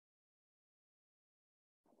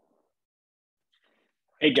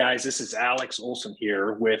Hey guys, this is Alex Olson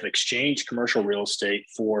here with Xchange Commercial Real Estate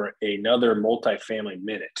for another multifamily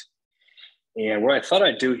minute. And what I thought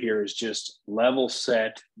I'd do here is just level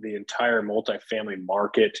set the entire multifamily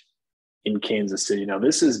market in Kansas City. Now,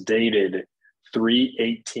 this is dated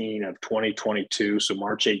 3/18 of 2022, so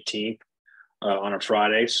March 18th on a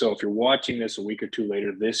Friday. So if you're watching this a week or two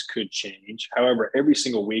later, this could change. However, every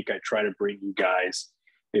single week I try to bring you guys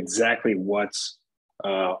exactly what's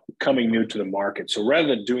coming new to the market. So rather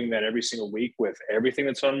than doing that every single week with everything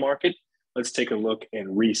that's on market, let's take a look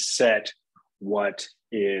and reset what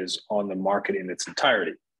is on the market in its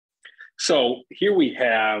entirety. So here we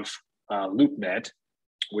have LoopNet,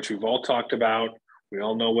 which we've all talked about. We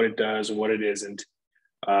all know what it does and what it isn't.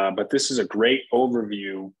 But this is a great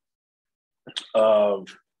overview of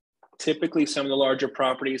typically some of the larger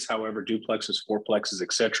properties. However, duplexes, fourplexes,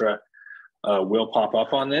 etc., will pop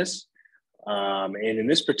up on this. And in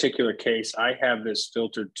this particular case, I have this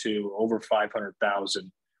filtered to over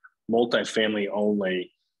 500,000 multifamily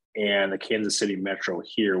only, and the Kansas City Metro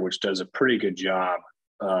here, which does a pretty good job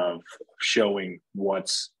of showing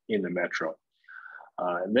what's in the Metro.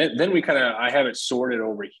 And then I have it sorted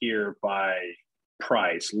over here by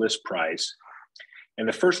price, list price. And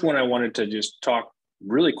the first one I wanted to just talk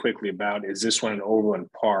really quickly about is this one in Overland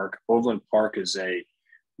Park. Overland Park is a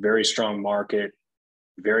very strong market,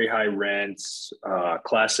 very high rents,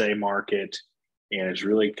 Class A market, and it's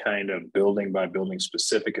really kind of building by building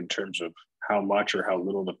specific in terms of how much or how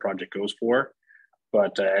little the project goes for.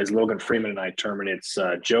 But as Logan Freeman and I term it, it's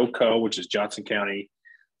JOCO, which is Johnson County,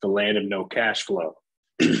 the land of no cash flow.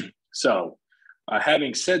 So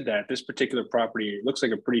having said that, this particular property looks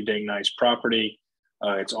like a pretty dang nice property.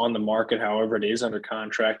 It's on the market. However, it is under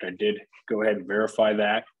contract. I did go ahead and verify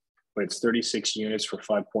that, but it's 36 units for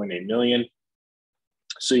 $5.8 million.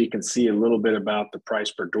 So you can see a little bit about the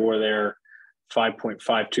price per door there,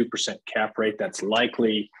 5.52% cap rate. That's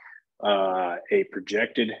likely a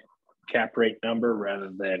projected cap rate number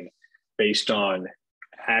rather than based on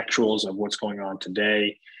actuals of what's going on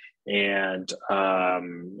today. And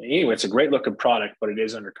anyway, it's a great looking product, but it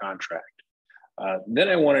is under contract. Then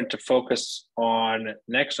I wanted to focus on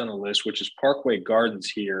next on the list, which is Parkway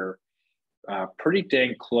Gardens here, pretty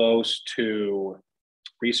dang close to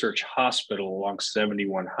Research Hospital along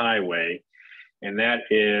 71 Highway. And that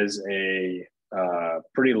is a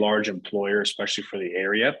pretty large employer, especially for the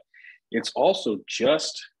area. It's also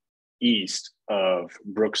just east of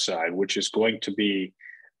Brookside, which is going to be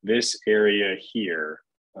this area here,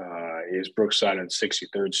 is Brookside on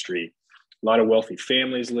 63rd Street. A lot of wealthy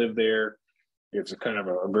families live there. It's a kind of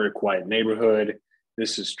a very quiet neighborhood.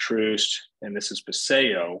 This is Troost and this is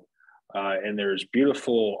Paseo. And there's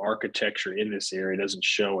beautiful architecture in this area. It doesn't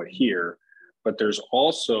show it here, but there's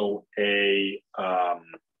also a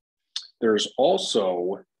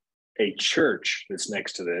church that's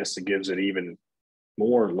next to this that gives it even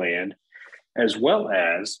more land, as well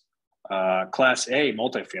as Class A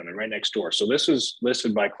multifamily right next door. So this was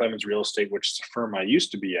listed by Clemens Real Estate, which is a firm I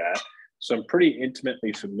used to be at. So I'm pretty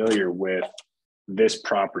intimately familiar with this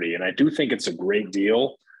property, and I do think it's a great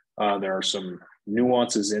deal. There are some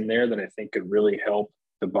nuances in there that I think could really help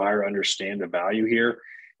the buyer understand the value here.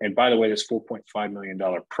 And by the way, this $4.5 million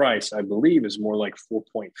price, I believe, is more like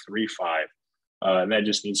 4.35, and that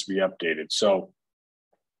just needs to be updated. So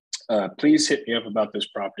please hit me up about this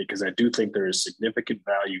property because I do think there is significant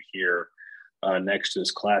value here next to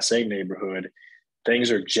this Class A neighborhood. Things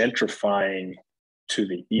are gentrifying to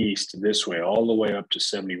the east this way, all the way up to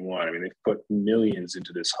 71. I mean, they've put millions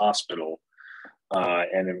into this hospital.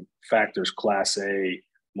 And in fact, there's Class A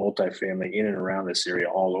multifamily in and around this area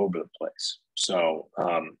all over the place. So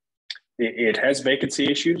it has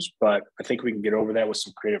vacancy issues, but I think we can get over that with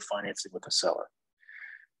some creative financing with the seller.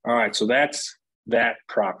 All right, so that's that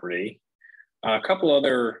property. A couple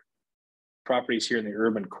other properties here in the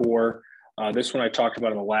urban core. This one I talked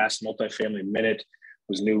about in the last multifamily minute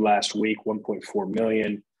was new last week, 1.4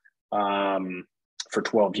 million for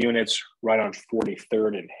 12 units right on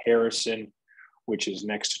 43rd and Harrison, which is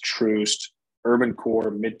next to Troost. Urban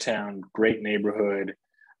core, Midtown, great neighborhood.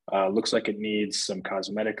 Looks like it needs some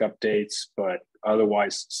cosmetic updates, but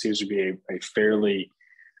otherwise seems to be a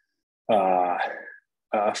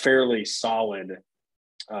fairly solid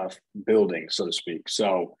building, so to speak.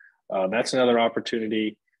 So that's another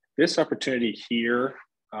opportunity. This opportunity here,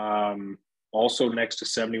 also next to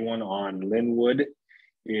 71 on Linwood,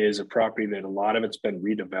 is a property that a lot of it's been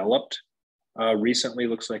redeveloped. Recently,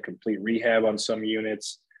 looks like complete rehab on some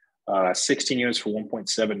units, 16 units for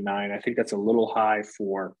 1.79. I think that's a little high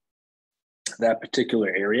for that particular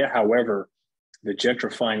area. However, the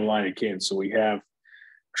gentrifying line again, so we have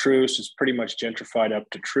Troost is pretty much gentrified up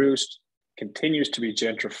to Troost, continues to be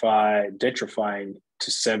gentrifying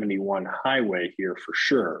to 71 Highway here for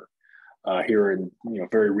sure, here in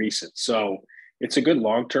very recent. So it's a good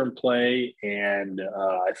long-term play, and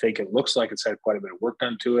I think it looks like it's had quite a bit of work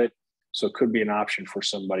done to it. So it could be an option for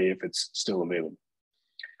somebody if it's still available.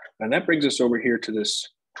 And that brings us over here to this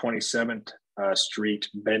 27th Street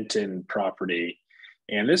Benton property.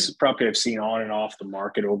 And this is property I've seen on and off the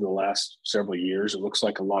market over the last several years. It looks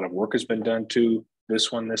like a lot of work has been done to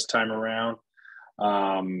this one this time around.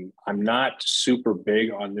 I'm not super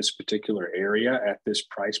big on this particular area at this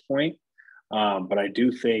price point, but I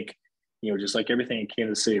do think, just like everything in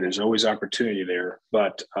Kansas City, there's always opportunity there.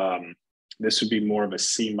 But this would be more of a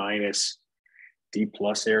C minus, D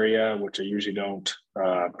plus area, which I usually don't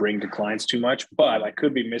bring to clients too much. But I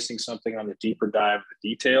could be missing something on the deeper dive of the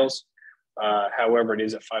details. However, it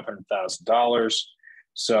is at $500,000.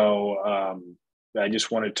 So I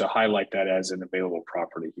just wanted to highlight that as an available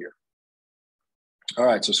property here. All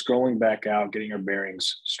right, so scrolling back out, getting our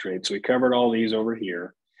bearings straight. So we covered all these over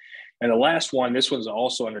here. And the last one, this one's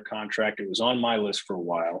also under contract. It was on my list for a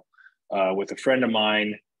while with a friend of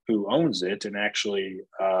mine who owns it. And actually,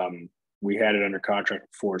 we had it under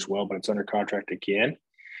contract before as well, but it's under contract again.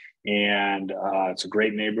 And it's a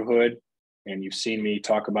great neighborhood. And you've seen me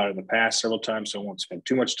talk about it in the past several times, so I won't spend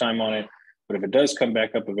too much time on it. But if it does come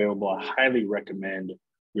back up available, I highly recommend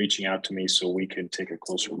reaching out to me so we can take a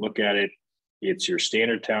closer look at it. It's your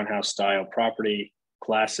standard townhouse style property,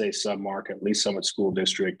 Class A submarket, Lee Summit School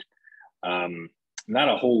District. Not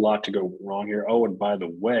a whole lot to go wrong here. Oh, and by the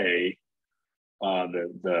way,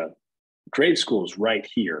 the grade school is right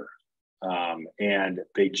here. And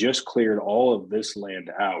they just cleared all of this land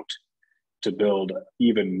out to build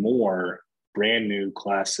even more brand new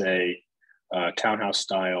Class A townhouse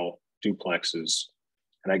style duplexes.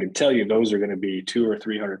 And I can tell you those are going to be $200,000 or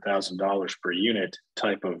 $300,000 per unit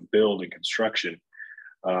type of build and construction.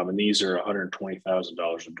 And these are $120,000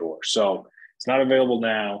 a door. So it's not available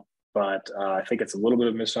now, but I think it's a little bit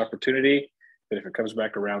of a missed opportunity. But if it comes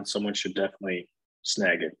back around, someone should definitely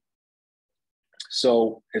snag it.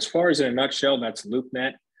 So as far as in a nutshell, that's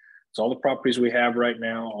LoopNet. It's all the properties we have right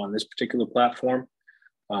now on this particular platform.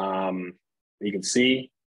 You can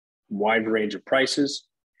see wide range of prices.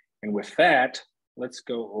 And with that, let's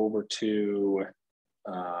go over to,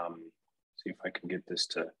 see if I can get this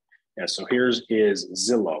to, so here's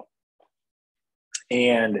Zillow.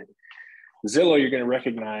 And Zillow, you're going to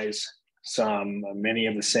recognize many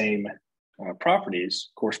of the same properties.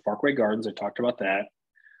 Of course, Parkway Gardens, I talked about that,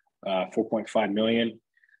 4.5 million.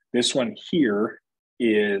 This one here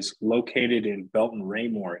is located in Belton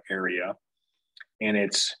Raymore area, and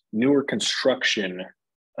it's newer construction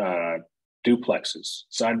duplexes,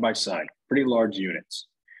 side by side, pretty large units.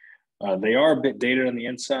 They are a bit dated on the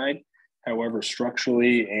inside. However,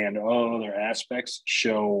 structurally and all other aspects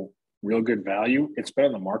show real good value. It's been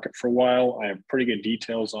on the market for a while. I have pretty good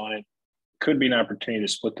details on it. Could be an opportunity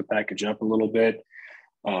to split the package up a little bit.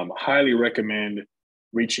 Highly recommend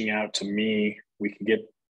reaching out to me. We can get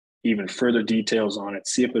even further details on it,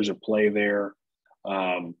 see if there's a play there.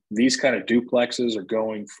 These kind of duplexes are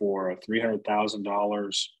going for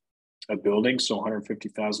 $300,000 a building, so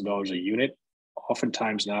 $150,000 a unit,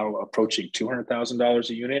 oftentimes now approaching $200,000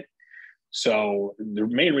 a unit. So the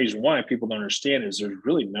main reason why people don't understand is there's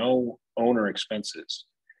really no owner expenses.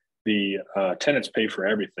 The tenants pay for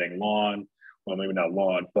everything, lawn, well, maybe not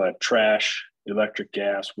lawn, but trash, electric,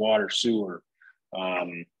 gas, water, sewer,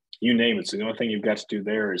 you name it. So the only thing you've got to do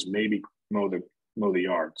there is maybe mow the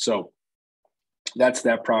yard. So that's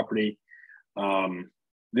that property.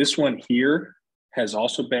 This one here has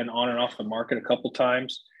also been on and off the market a couple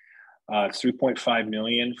times. It's $3.5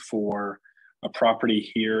 million for a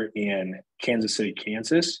property here in Kansas City,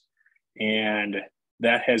 Kansas. And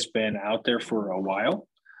that has been out there for a while.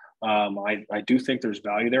 I do think there's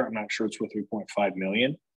value there. I'm not sure it's worth $3.5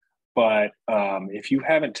 million, but if you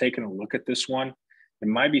haven't taken a look at this one, it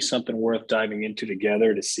might be something worth diving into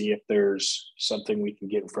together to see if there's something we can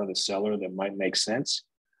get in front of the seller that might make sense.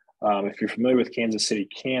 If you're familiar with Kansas City,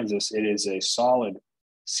 Kansas, it is a solid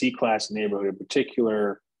C-class neighborhood. In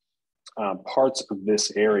particular, parts of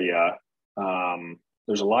this area,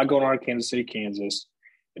 there's a lot going on in Kansas City, Kansas,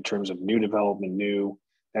 in terms of new development,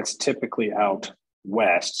 that's typically out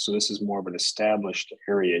west. So this is more of an established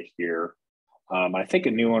area here. I think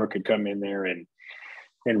a new owner could come in there and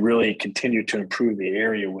really continue to improve the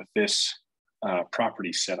area with this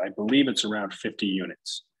property set. I believe it's around 50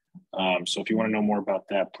 units. So if you want to know more about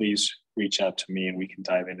that, please reach out to me and we can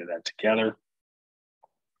dive into that together.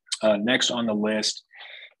 Next on the list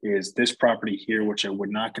is this property here, which I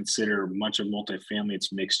would not consider much of multifamily.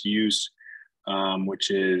 It's mixed use,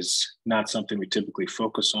 which is not something we typically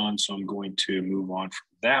focus on. So I'm going to move on from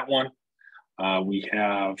that one. We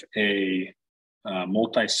have a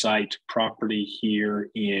multi-site property here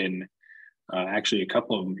in actually a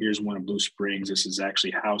couple of them. Here's one in Blue Springs. This is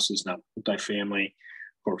actually houses, not multifamily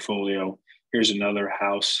portfolio. Here's another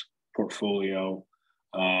house portfolio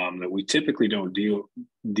that we typically don't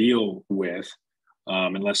deal with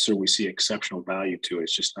unless we see exceptional value to it.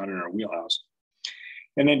 It's just not in our wheelhouse.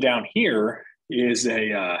 And then down here is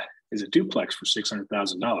a duplex for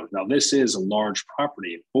 $600,000. Now this is a large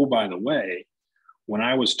property. And oh, by the way, when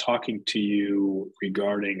I was talking to you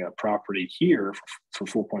regarding a property here for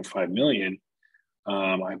 4.5 million,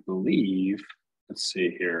 I believe, let's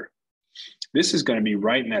see here, this is going to be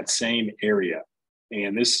right in that same area.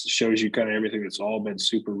 And this shows you kind of everything that's all been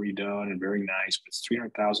super redone and very nice, but it's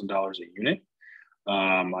 $300,000 a unit.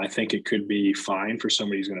 I think it could be fine for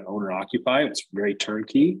somebody who's going to own or occupy. It's very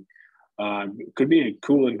turnkey. It could be a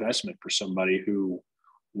cool investment for somebody who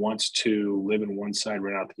wants to live in one side,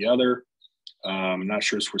 rent out the other. I'm not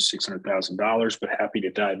sure it's worth $600,000, but happy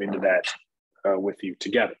to dive into that with you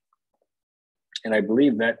together. And I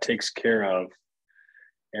believe that takes care of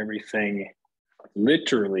everything,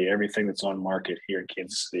 literally everything that's on market here in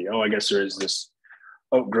Kansas City. Oh, I guess there is this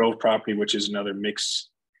Oak Grove property, which is another mix.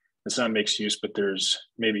 It's not mixed use, but there's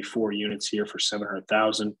maybe 4 units here for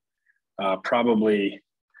 $700,000. Probably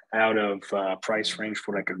out of price range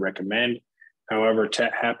for what I could recommend. However,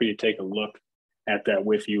 happy to take a look at that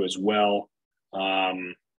with you as well.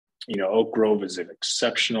 Oak Grove is an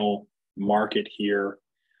exceptional market here.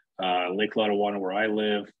 Lake Lotawana, where I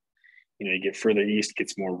live, you get further east, it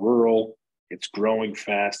gets more rural. It's growing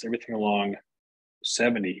fast. Everything along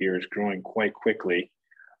 70 here is growing quite quickly.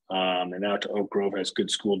 And out to Oak Grove has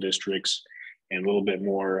good school districts and a little bit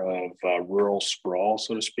more of rural sprawl,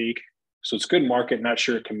 so to speak. So it's a good market. Not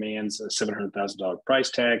sure it commands a $700,000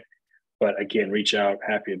 price tag, but again, reach out.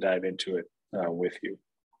 Happy to dive into it with you.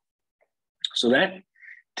 So that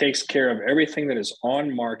takes care of everything that is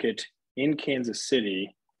on market in Kansas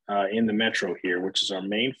City in the metro here, which is our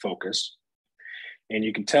main focus. And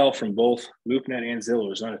you can tell from both LoopNet and Zillow,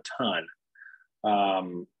 there's not a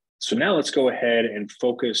ton. So now let's go ahead and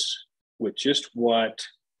focus with just what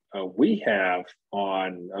we have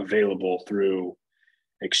on available through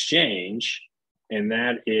Xchange. And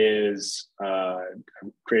that is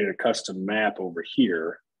created a custom map over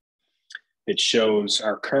here. It shows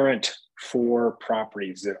our current 4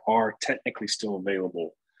 properties that are technically still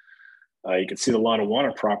available. You can see the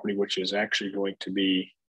Lotawana property, which is actually going to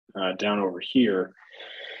be down over here,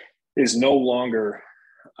 is no longer,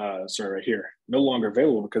 right here, no longer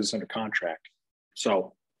available because it's under contract.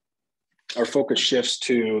 So our focus shifts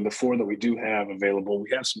to the 4 that we do have available.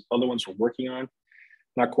 We have some other ones we're working on,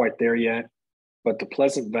 not quite there yet, but the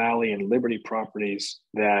Pleasant Valley and Liberty properties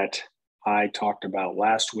that I talked about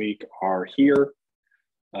last week are here.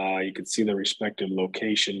 You can see the respective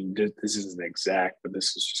location. This isn't exact, but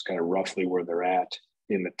this is just kind of roughly where they're at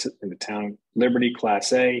in the town. Liberty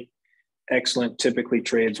Class A, excellent, typically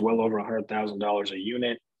trades well over $100,000 a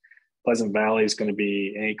unit. Pleasant Valley is going to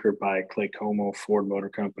be anchored by Clay Como Ford Motor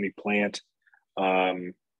Company plant.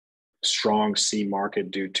 Strong C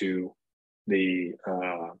market due to the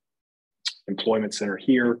employment center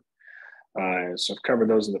here. So I've covered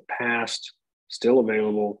those in the past, still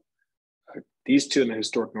available. These 2 in the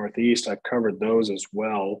historic Northeast, I've covered those as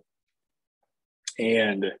well.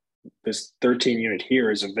 And this 13 unit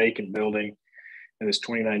here is a vacant building. And this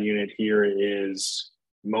 29 unit here is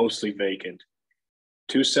mostly vacant.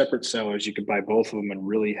 2 separate sellers. You could buy both of them and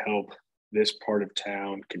really help this part of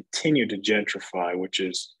town continue to gentrify, which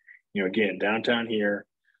is, again, downtown here,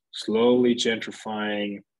 slowly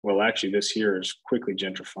gentrifying. Well, actually, this here is quickly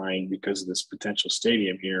gentrifying because of this potential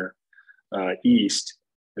stadium here east,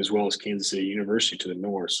 as well as Kansas City University to the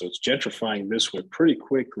north. So it's gentrifying this way pretty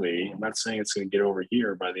quickly. I'm not saying it's going to get over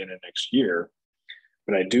here by the end of next year,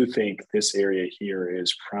 but I do think this area here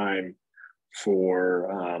is prime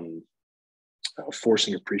for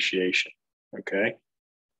forcing appreciation. Okay.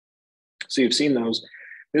 So you've seen those.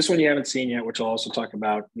 This one you haven't seen yet, which I'll also talk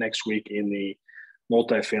about next week in the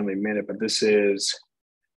multifamily minute, but this is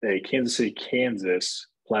a Kansas City, Kansas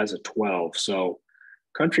Plaza 12. So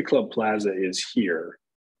Country Club Plaza is here.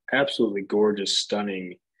 Absolutely gorgeous,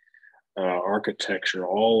 stunning architecture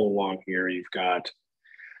all along here. You've got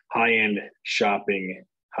high-end shopping,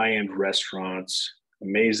 high-end restaurants,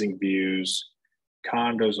 amazing views,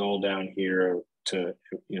 condos all down here to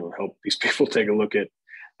help these people take a look at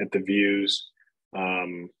the views.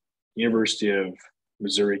 University of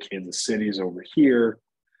Missouri, Kansas City is over here.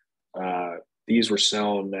 These were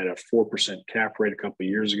selling at a 4% cap rate a couple of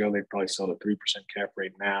years ago. They probably sell at a 3% cap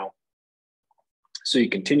rate now. So you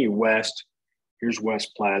continue west. Here's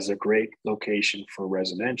West Plaza, great location for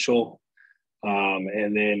residential.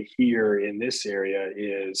 And then here in this area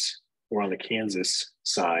we're on the Kansas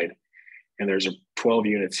side, and there's a 12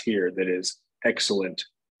 units here that is excellent,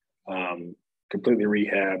 completely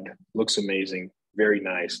rehabbed, looks amazing, very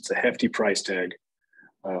nice. It's a hefty price tag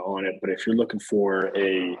on it, but if you're looking for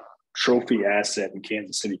a trophy asset in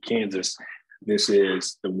Kansas City, Kansas, this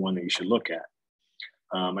is the one that you should look at.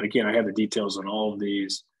 And again, I have the details on all of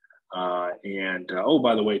these. Oh,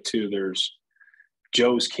 by the way, too, there's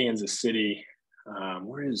Joe's Kansas City.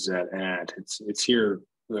 Where is that at? It's here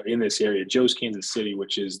in this area, Joe's Kansas City,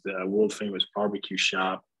 which is the world famous barbecue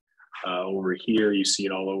shop. Over here, you see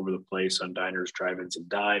it all over the place on diners, drive-ins, and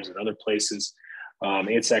dives, and other places.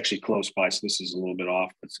 It's actually close by, so this is a little bit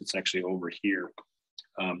off, but it's actually over here.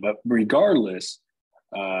 But regardless,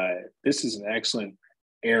 this is an excellent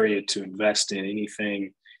area to invest in.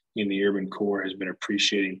 Anything in the urban core has been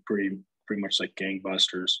appreciating pretty much like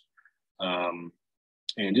gangbusters.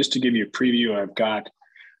 And just to give you a preview, I've got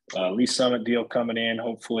Lease Summit deal coming in.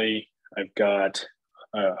 Hopefully, I've got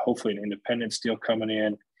hopefully an Independence deal coming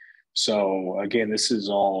in. So again, this is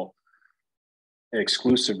all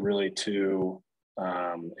exclusive really to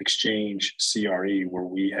Xchange CRE, where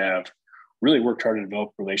we have really worked hard to develop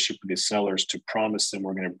a relationship with these sellers to promise them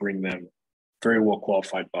we're going to bring them very well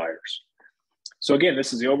qualified buyers. So again,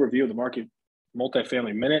 this is the overview of the market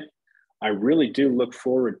multifamily minute. I really do look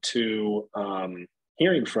forward to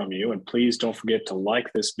hearing from you, and please don't forget to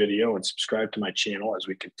like this video and subscribe to my channel as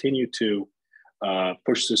we continue to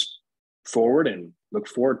push this forward, and look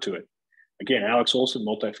forward to it. Again, Alex Olson,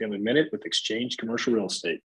 Multifamily Minute with Xchange Commercial Real Estate.